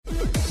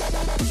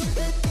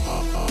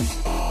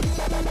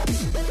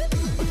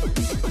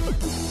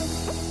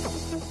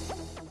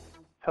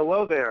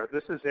Hello there.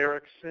 This is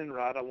Eric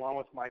Sinrad along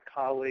with my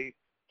colleague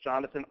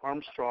Jonathan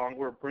Armstrong.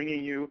 We're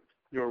bringing you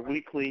your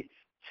weekly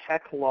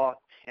Tech Law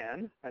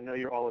 10. I know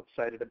you're all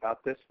excited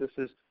about this. This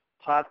is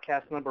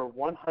podcast number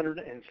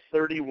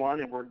 131,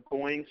 and we're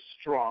going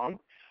strong.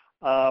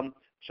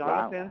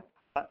 Jonathan,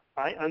 wow.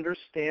 I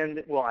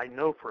understand, well, I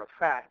know for a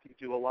fact you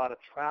do a lot of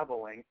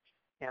traveling,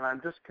 and I'm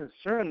just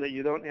concerned that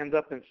you don't end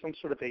up in some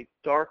sort of a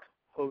dark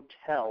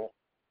hotel.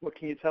 What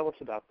can you tell us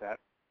about that?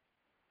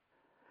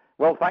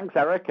 Well, thanks,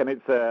 Eric, and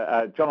it's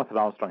Jonathan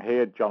Armstrong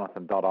here,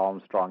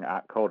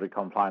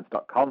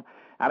 jonathan.armstrong@corderycompliance.com,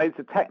 and it's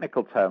a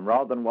technical term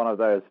rather than one of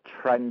those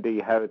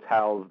trendy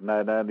hotels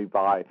known only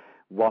by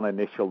one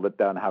initial that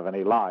don't have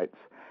any lights.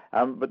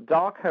 But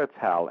dark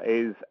hotel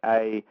is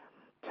a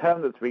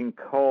term that's been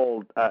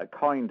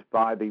coined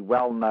by the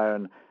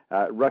well-known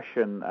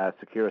Russian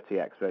security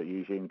expert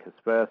Eugene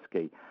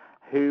Kaspersky,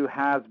 who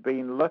has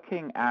been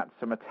looking at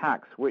some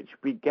attacks which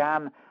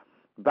began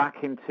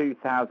back in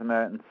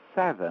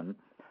 2007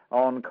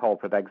 on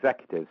corporate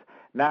executives.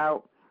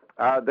 Now,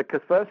 the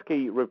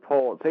Kaspersky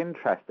report's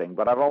interesting,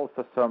 but I've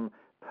also some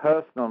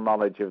personal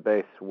knowledge of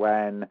this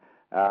when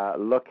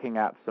looking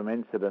at some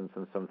incidents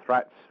and some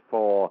threats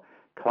for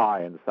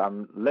clients.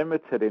 I'm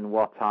limited in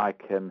what I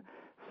can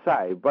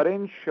say, but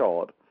in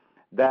short,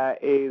 there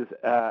is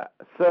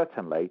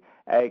certainly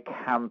a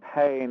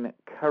campaign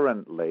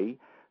currently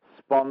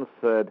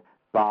sponsored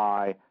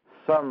by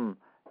some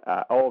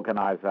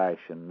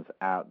organizations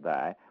out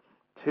there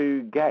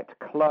to get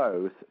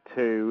close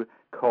to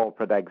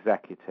corporate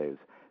executives,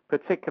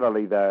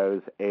 particularly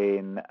those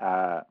in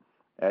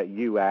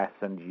US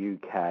and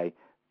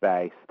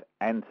UK-based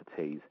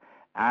entities.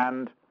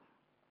 And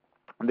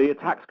the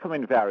attacks come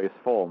in various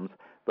forms,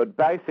 but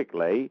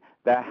basically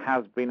there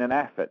has been an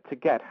effort to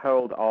get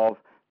hold of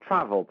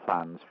travel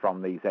plans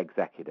from these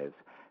executives.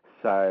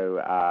 So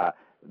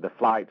the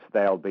flights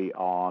they'll be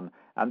on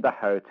and the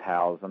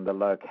hotels and the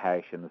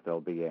locations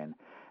they'll be in.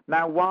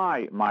 Now,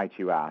 why, might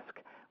you ask?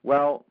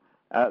 Well,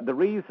 the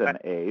reason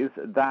is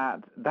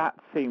that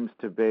seems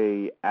to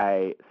be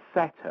a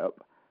setup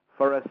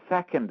for a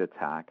second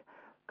attack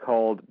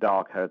called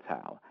Dark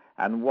Hotel.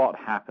 And what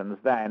happens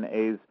then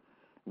is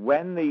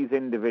when these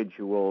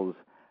individuals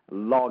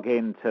log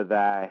into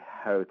their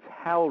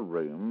hotel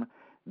room,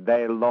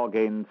 they log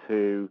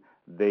into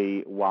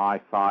the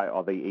Wi-Fi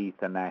or the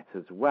Ethernet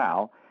as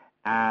well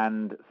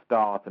and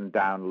start and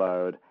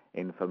download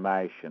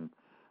information.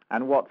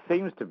 And what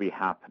seems to be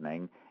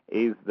happening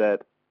is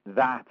that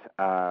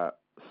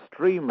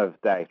stream of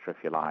data,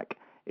 if you like,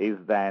 is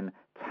then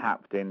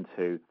tapped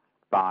into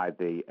by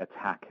the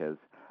attackers.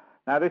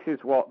 Now, this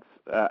is what's,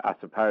 I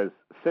suppose,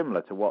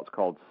 similar to what's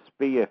called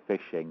spear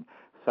phishing.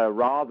 So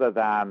rather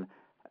than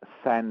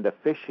send a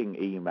phishing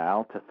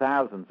email to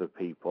thousands of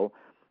people,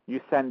 you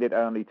send it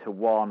only to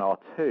one or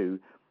two,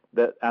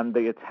 and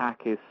the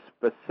attack is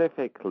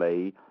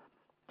specifically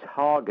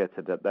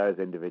targeted at those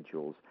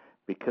individuals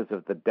because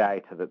of the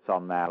data that's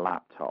on their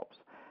laptops.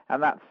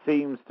 And that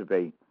seems to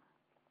be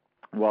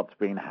what's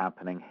been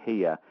happening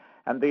here.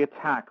 And the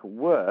attack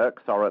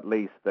works, or at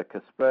least the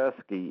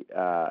Kaspersky,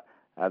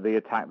 the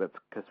attack that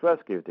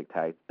Kaspersky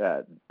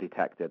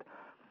detected,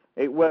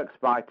 it works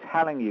by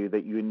telling you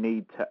that you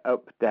need to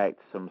update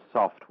some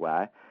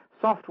software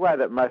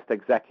that most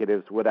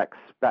executives would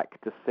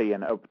expect to see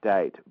an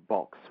update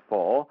box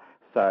for.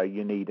 So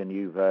you need a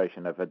new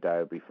version of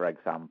Adobe, for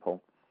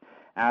example.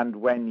 And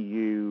when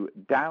you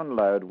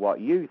download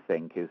what you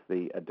think is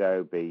the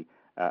Adobe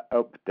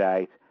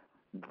update,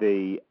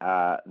 the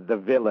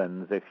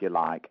villains, if you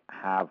like,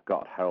 have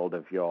got hold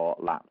of your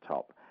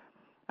laptop.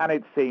 And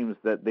it seems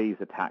that these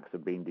attacks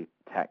have been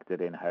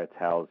detected in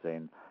hotels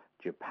in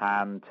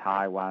Japan,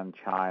 Taiwan,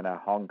 China,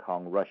 Hong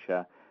Kong,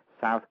 Russia,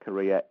 South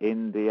Korea,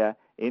 India,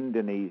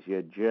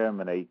 Indonesia,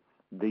 Germany,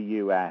 the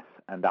US,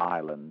 and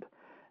Ireland.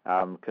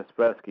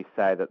 Kaspersky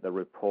say that the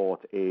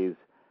report is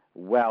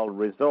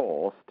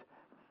well-resourced,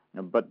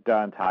 but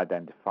don't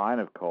identify,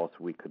 and of course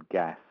we could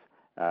guess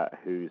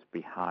who's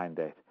behind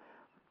it.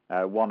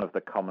 One of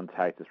the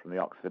commentators from the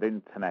Oxford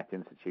Internet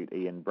Institute,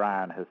 Ian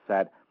Brown, has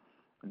said,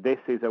 this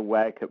is a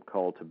wake-up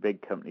call to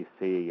big company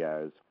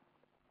CEOs.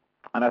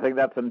 And I think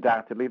that's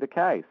undoubtedly the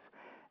case.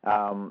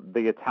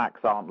 The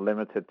attacks aren't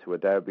limited to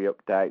Adobe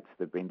updates.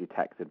 They've been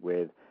detected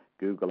with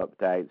Google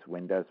updates,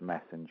 Windows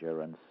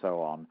Messenger, and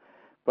so on.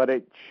 But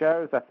it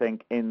shows, I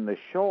think, in the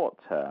short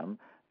term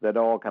that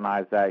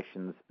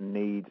organizations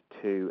need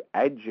to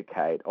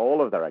educate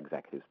all of their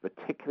executives,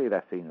 particularly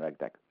their senior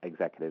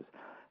executives,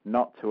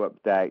 not to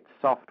update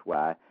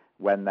software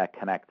when they're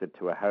connected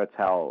to a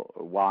hotel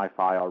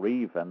Wi-Fi or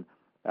even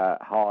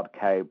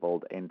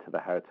hard-cabled into the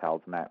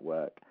hotel's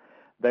network.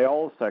 They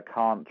also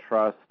can't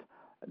trust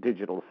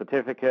digital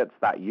certificates.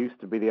 That used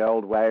to be the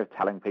old way of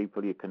telling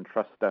people you can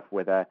trust stuff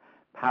with a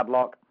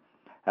padlock.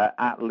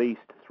 At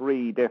least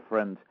 3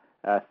 different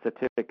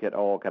certificate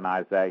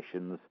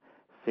organizations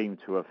seem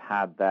to have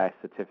had their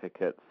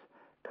certificates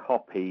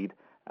copied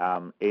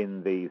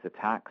in these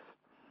attacks.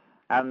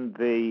 And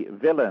the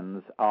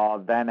villains are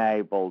then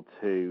able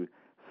to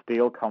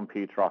steal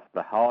computer off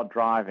the hard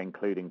drive,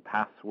 including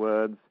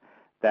passwords.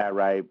 They're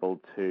able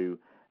to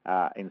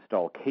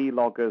install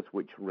keyloggers,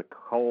 which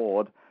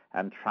record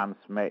and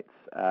transmits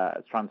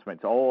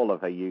all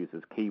of a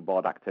user's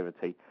keyboard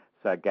activity.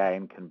 So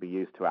again, can be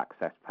used to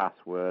access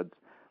passwords.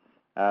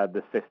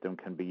 The system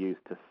can be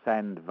used to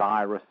send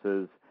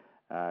viruses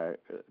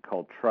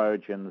called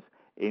Trojans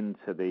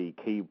into the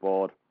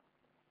keyboard,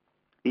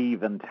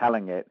 even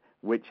telling it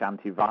which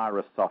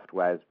antivirus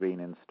software has been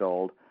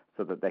installed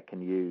so that they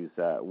can use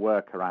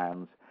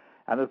workarounds.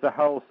 And there's a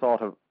whole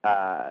sort of,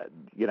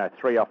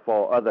 3 or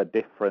 4 other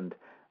different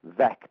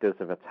vectors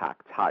of attack,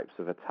 types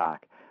of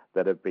attack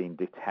that have been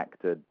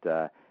detected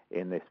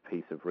in this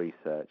piece of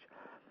research.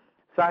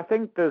 So I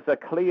think there's a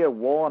clear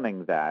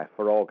warning there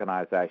for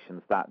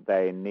organizations that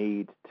they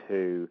need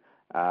to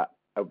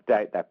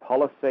update their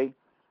policy,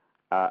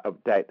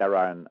 update their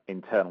own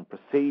internal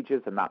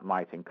procedures, and that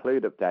might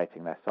include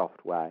updating their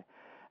software,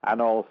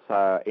 and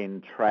also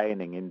in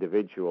training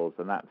individuals,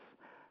 and that's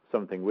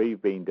something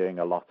we've been doing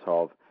a lot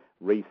of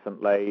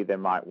recently. They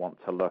might want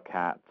to look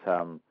at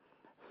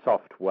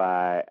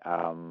software,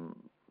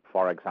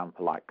 for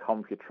example, like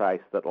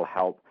CompuTrace, that will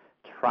help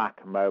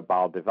track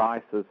mobile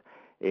devices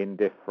in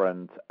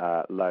different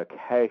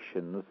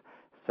locations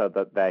so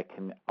that they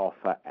can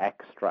offer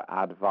extra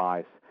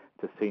advice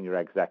to senior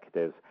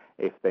executives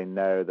if they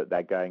know that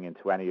they're going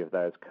into any of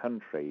those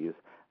countries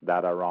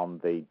that are on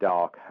the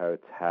dark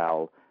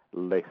hotel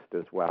list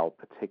as well,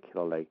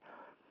 particularly.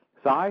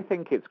 So I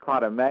think it's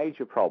quite a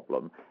major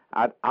problem.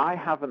 I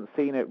haven't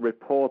seen it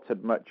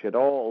reported much at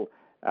all,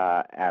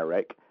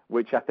 Eric,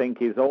 which I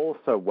think is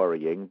also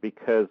worrying,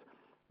 because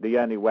the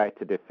only way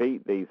to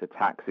defeat these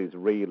attacks is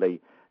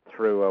really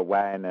through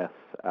awareness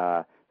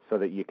so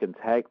that you can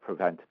take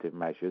preventative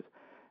measures.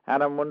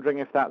 And I'm wondering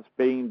if that's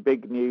been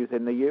big news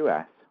in the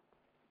U.S.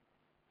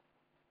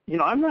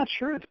 I'm not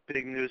sure it's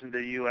big news in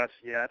the U.S.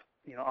 yet.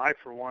 I,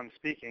 for one,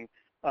 speaking,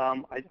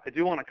 I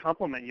do want to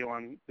compliment you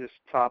on this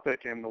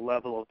topic and the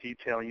level of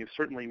detail. You've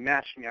certainly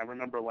matched me. I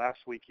remember last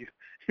week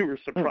you were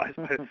surprised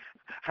by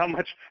how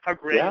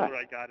granular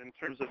I got in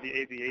terms of the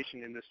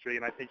aviation industry,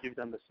 and I think you've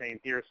done the same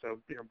here. So,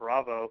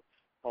 bravo.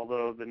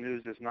 Although the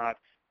news is not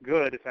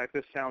good. In fact,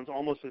 this sounds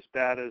almost as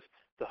bad as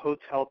the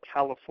Hotel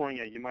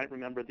California. You might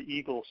remember the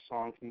Eagles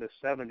song from the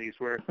 70s,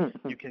 where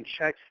you can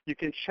check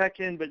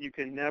in, but you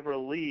can never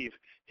leave.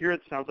 Here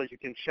it sounds like you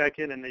can check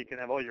in and then you can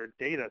have all your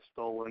data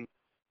stolen,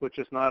 which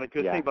is not a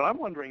good thing. But I'm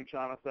wondering,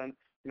 Jonathan,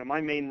 my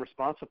main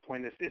responsive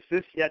point is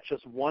this yet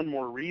just one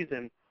more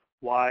reason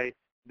why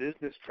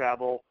business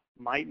travel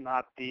might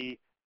not be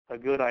a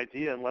good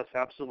idea unless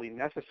absolutely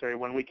necessary,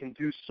 when we can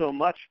do so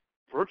much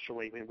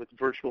virtually, with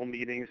virtual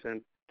meetings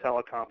and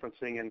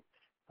teleconferencing, and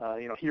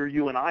here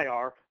you and I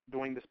are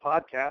doing this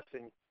podcast,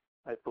 and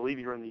I believe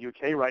you're in the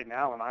UK right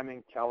now, and I'm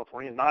in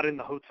California, not in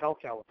the Hotel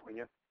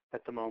California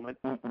at the moment.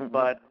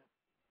 But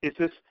it's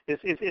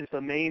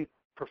the main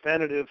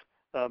preventative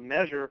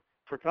measure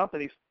for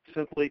companies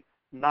simply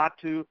not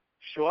to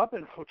show up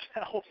in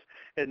hotels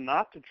and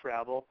not to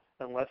travel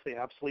unless they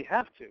absolutely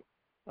have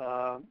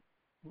to.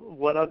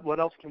 What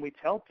else can we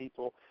tell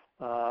people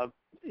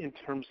in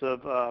terms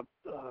of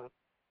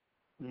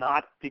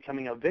not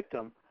becoming a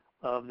victim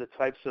of the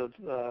types of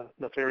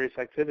nefarious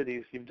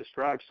activities you've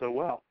described so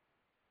well?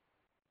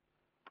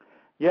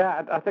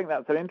 Yeah, I think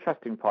that's an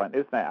interesting point,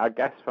 isn't it? I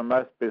guess for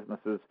most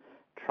businesses,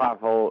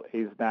 travel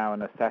is now a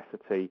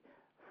necessity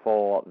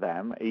for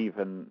them,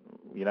 even,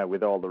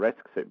 with all the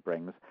risks it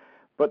brings.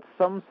 But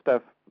some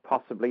stuff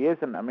possibly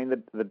isn't. I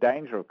mean, the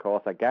danger, of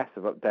course, I guess,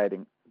 of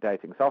updating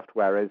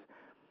software is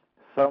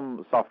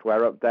some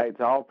software updates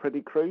are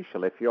pretty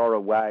crucial. If you're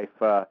away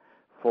for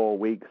 4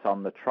 weeks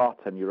on the trot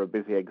and you're a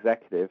busy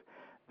executive,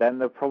 then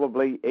there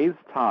probably is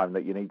time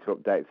that you need to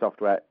update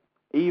software,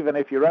 even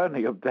if you're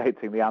only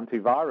updating the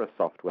antivirus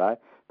software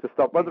to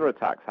stop other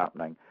attacks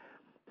happening.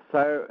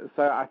 So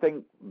I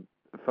think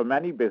for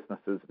many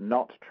businesses,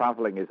 not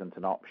traveling isn't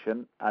an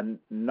option, and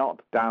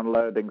not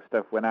downloading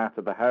stuff when out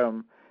of the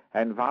home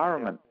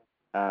environment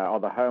or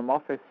the home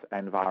office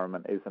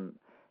environment isn't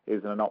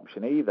an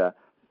option either.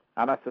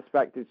 And I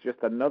suspect it's just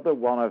another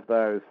one of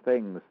those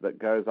things that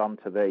goes on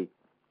to the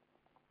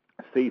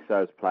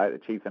CISO's plate, the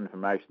Chief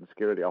Information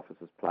Security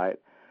Officer's plate,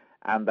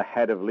 and the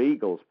head of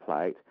legal's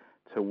plate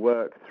to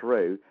work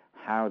through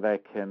how they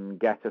can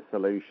get a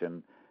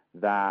solution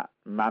that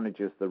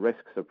manages the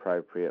risks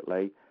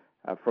appropriately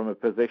from a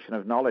position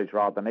of knowledge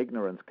rather than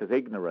ignorance, because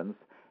ignorance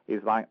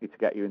is likely to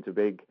get you into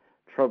big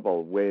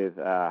trouble with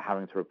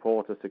having to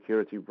report a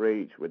security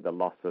breach, with the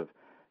loss of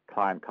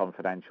client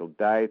confidential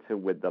data,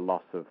 with the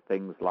loss of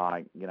things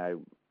like,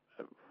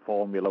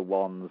 Formula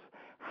One's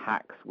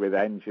hacks with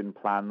engine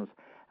plans,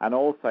 and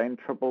also in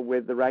trouble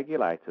with the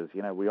regulators.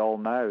 We all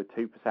know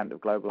 2% of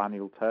global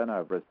annual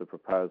turnover is the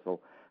proposal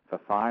for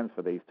fines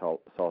for these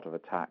sort of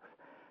attacks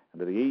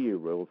under the EU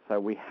rules. So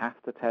we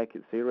have to take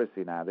it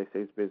seriously now. This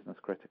is business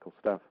critical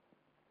stuff.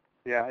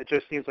 Yeah, it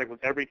just seems like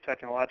with every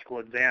technological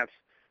advance,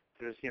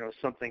 there's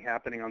something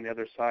happening on the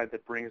other side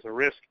that brings a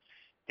risk.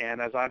 And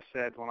as I've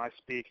said when I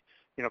speak,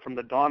 from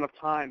the dawn of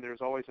time,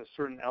 there's always a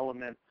certain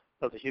element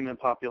of the human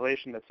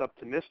population that's up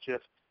to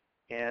mischief.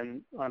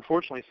 And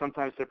unfortunately,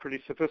 sometimes they're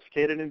pretty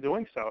sophisticated in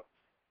doing so.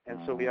 And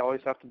so we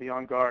always have to be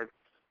on guard.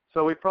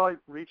 So we probably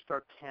reached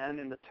our 10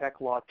 in the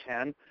Tech Law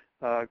 10.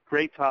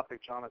 Great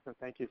topic, Jonathan.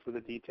 Thank you for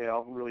the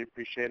detail. Really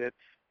appreciate it.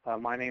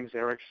 My name is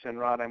Eric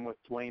Sinrod. I'm with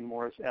Duane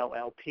Morris,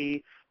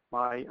 LLP.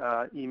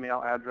 My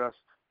email address,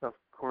 of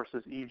course,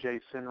 is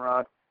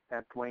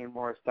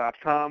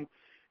ejsinrod@duanemorris.com.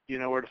 You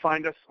know where to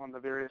find us on the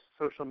various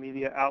social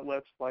media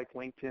outlets like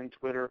LinkedIn,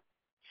 Twitter,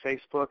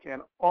 Facebook.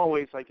 And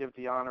always I give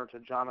the honor to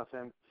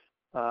Jonathan,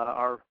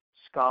 our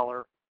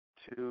scholar,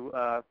 to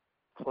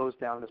close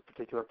down this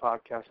particular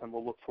podcast, and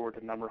we'll look forward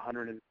to number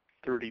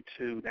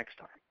 132 next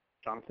time.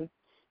 Jonathan?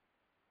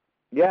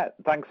 Yeah,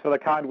 thanks for the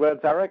kind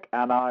words, Eric.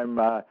 And I'm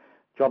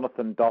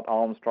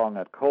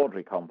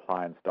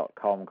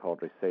jonathan.armstrong@corderycompliance.com,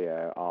 Cordery,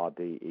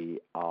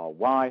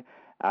 Cordery.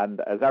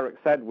 And as Eric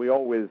said, we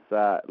always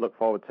look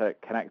forward to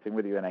connecting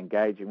with you and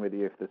engaging with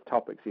you. If there's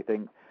topics you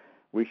think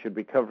we should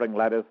be covering,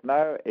 let us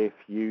know. If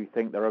you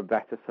think there are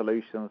better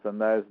solutions than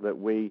those that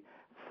we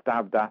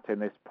stabbed at in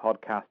this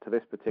podcast to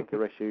this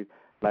particular issue,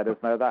 let us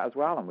know that as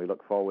well. And we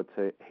look forward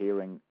to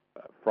hearing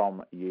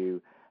from you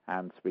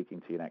and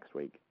speaking to you next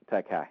week.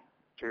 Take care.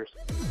 Cheers.